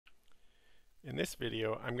In this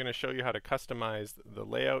video, I'm going to show you how to customize the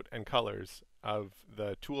layout and colors of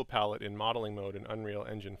the tool palette in modeling mode in Unreal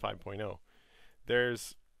Engine 5.0.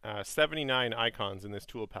 There's 79 icons in this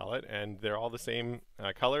tool palette, and they're all the same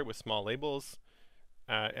color with small labels.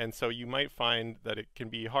 And so you might find that it can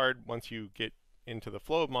be hard once you get into the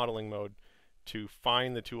flow of modeling mode to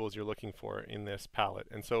find the tools you're looking for in this palette.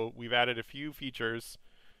 And so we've added a few features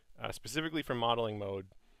specifically for modeling mode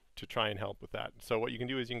to try and help with that. So what you can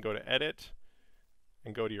do is you can go to Edit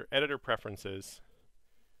and go to your editor preferences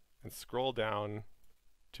and scroll down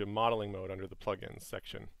to modeling mode under the plugins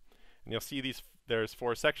section. And you'll see there's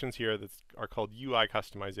 4 sections here that are called UI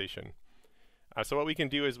customization. So what we can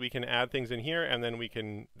do is we can add things in here, and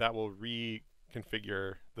then that will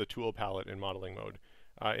reconfigure the tool palette in modeling mode.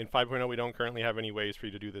 In 5.0 we don't currently have any ways for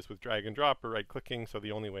you to do this with drag and drop or right clicking, so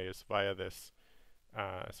the only way is via this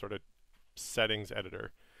sort of settings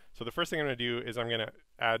editor. So the first thing I'm going to do is I'm going to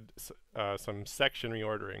add some section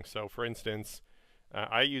reordering. So for instance,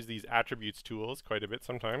 I use these attributes tools quite a bit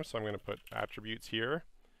sometimes, so I'm going to put attributes here,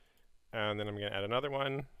 and then I'm going to add another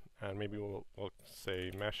one, and maybe we'll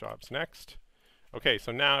say mesh ops next. Okay,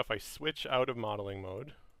 so now if I switch out of modeling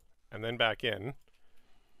mode and then back in,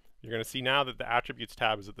 you're going to see now that the attributes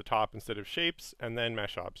tab is at the top instead of shapes, and then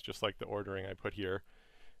mesh ops, just like the ordering I put here.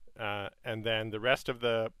 And then the rest of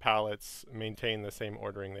the palettes maintain the same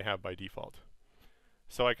ordering they have by default.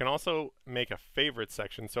 So I can also make a favorite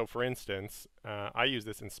section. So for instance, I use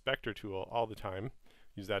this inspector tool all the time.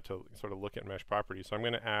 Use that to sort of look at mesh properties. So I'm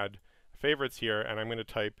going to add favorites here, and I'm going to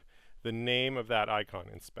type the name of that icon,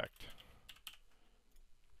 inspect.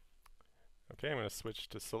 Okay, I'm going to switch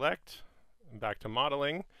to select, and back to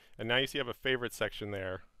modeling, and now you see I have a favorite section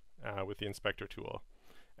there with the inspector tool.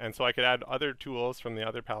 And so I could add other tools from the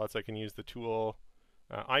other palettes. I can use the tool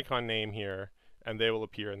icon name here, and they will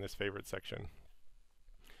appear in this favorite section.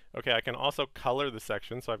 Okay, I can also color the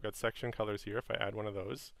section. So I've got section colors here. If I add one of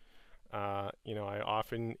those, you know, I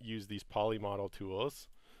often use these polymodel tools.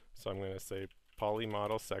 So I'm going to say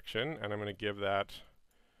polymodel section, and I'm going to give that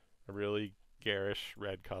a really garish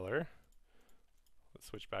red color. Let's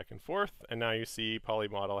switch back and forth, and now you see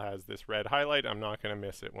polymodel has this red highlight. I'm not going to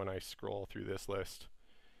miss it when I scroll through this list.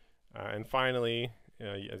 And finally,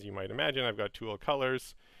 as you might imagine, I've got tool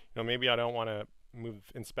colors. You know, maybe I don't want to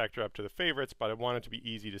move inspector up to the favorites, but I want it to be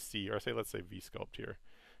easy to see, or let's say vsculpt here.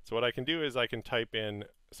 So what I can do is I can type in,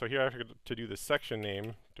 so here I have to do the section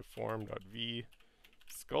name, deform.vsculpt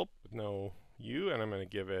with no U, and I'm going to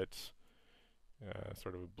give it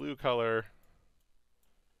sort of a blue color.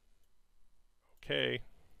 Okay.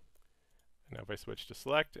 And now if I switch to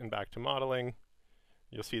select and back to modeling,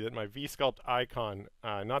 you'll see that my vsculpt icon,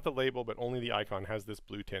 not the label, but only the icon, has this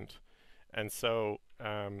blue tint. And so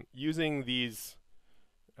using these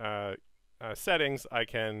settings, I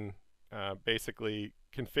can basically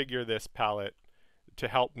configure this palette to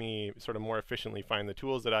help me sort of more efficiently find the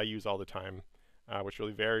tools that I use all the time, which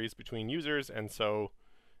really varies between users. And so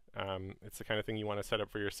it's the kind of thing you want to set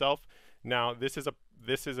up for yourself. Now, this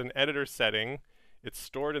is an editor setting. It's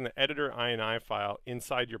stored in the Editor.ini file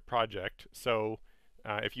inside your project. So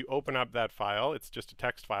if you open up that file, it's just a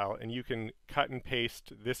text file, and you can cut and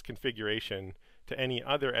paste this configuration to any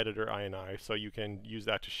other Editor.ini. So you can use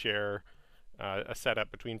that to share a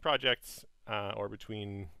setup between projects or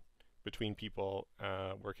between people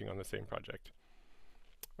working on the same project.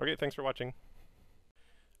 Okay, thanks for watching.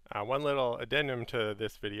 One little addendum to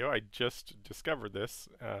this video, I just discovered this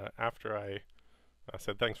after I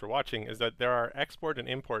said thanks for watching, is that there are export and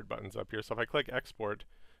import buttons up here. So if I click export,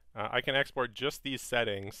 I can export just these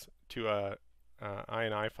settings to a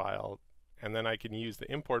ini file, and then I can use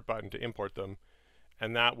the import button to import them,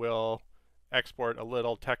 and that will export a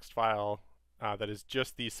little text file that is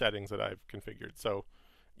just these settings that I've configured. So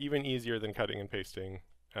even easier than cutting and pasting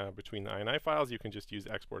between the ini files, you can just use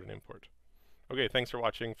export and import. Okay, thanks for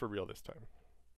watching, for real this time.